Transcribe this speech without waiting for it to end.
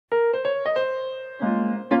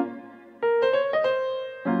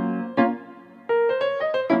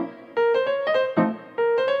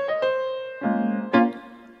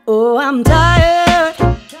Oh, I'm tired,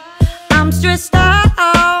 I'm stressed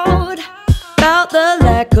out about the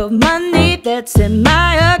lack of money that's in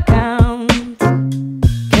my account.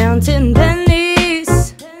 Counting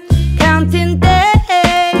pennies, counting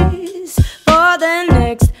days for the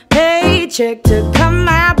next paycheck to come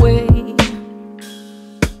my way.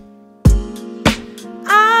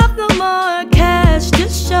 I've no more cash to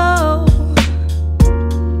show.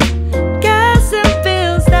 Gas and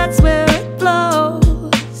bills, that's where it flows.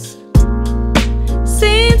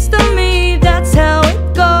 Seems to me that's how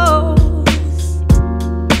it goes.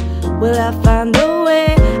 Will I find a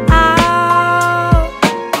way out?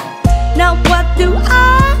 Now what do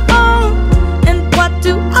I owe and what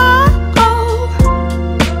do I owe?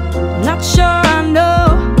 Not sure I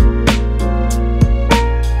know,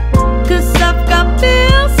 'cause I've got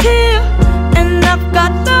bills here and I've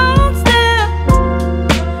got loans there.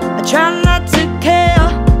 I try not to care.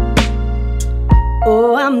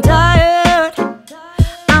 Oh, I'm tired,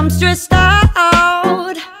 I'm stressed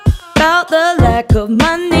out about the lack of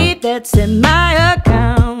money that's in my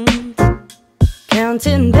account.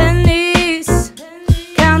 Counting pennies,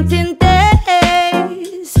 counting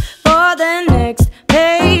days for the next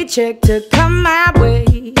paycheck to come my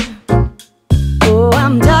way. Oh,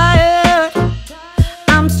 I'm tired,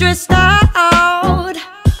 I'm stressed out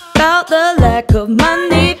about the lack of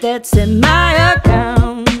money that's in my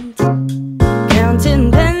account.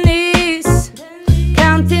 Counting pennies,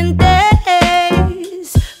 counting days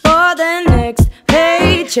for the next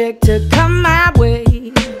paycheck to come my way.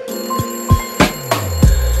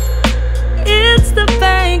 It's the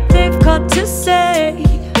bank, they've got to say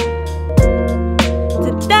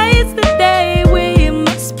today's the day we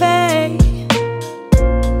must pay.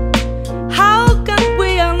 How can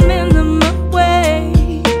we on minimum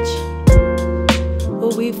wage?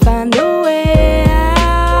 Will we find a way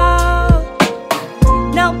out?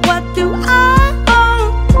 Now what do I owe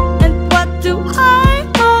and what do I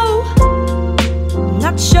owe? I'm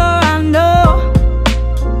not sure I know,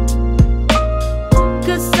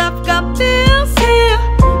 'cause I've got bills here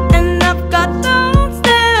and I've got loans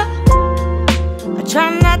there. I try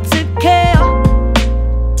not to care.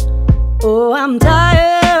 Oh, I'm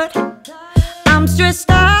tired, I'm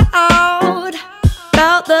stressed out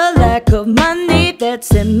about the lack of money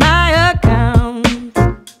that's in my account.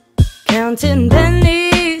 Counting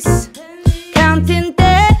pennies, counting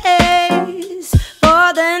days for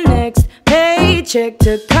the next paycheck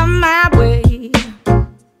to come my way.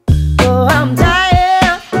 Oh, I'm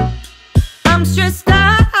tired, I'm stressed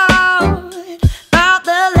out about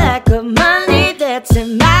the lack of money that's in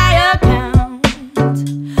my account.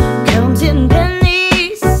 Counting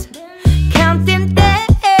pennies, counting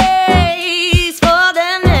days for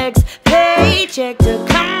the next paycheck to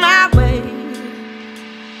come my way.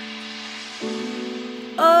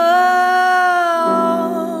 Oh,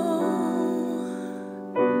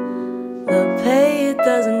 the pay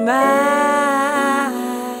doesn't rise.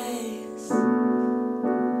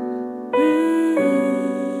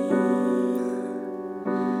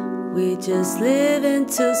 We just living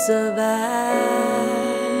to survive.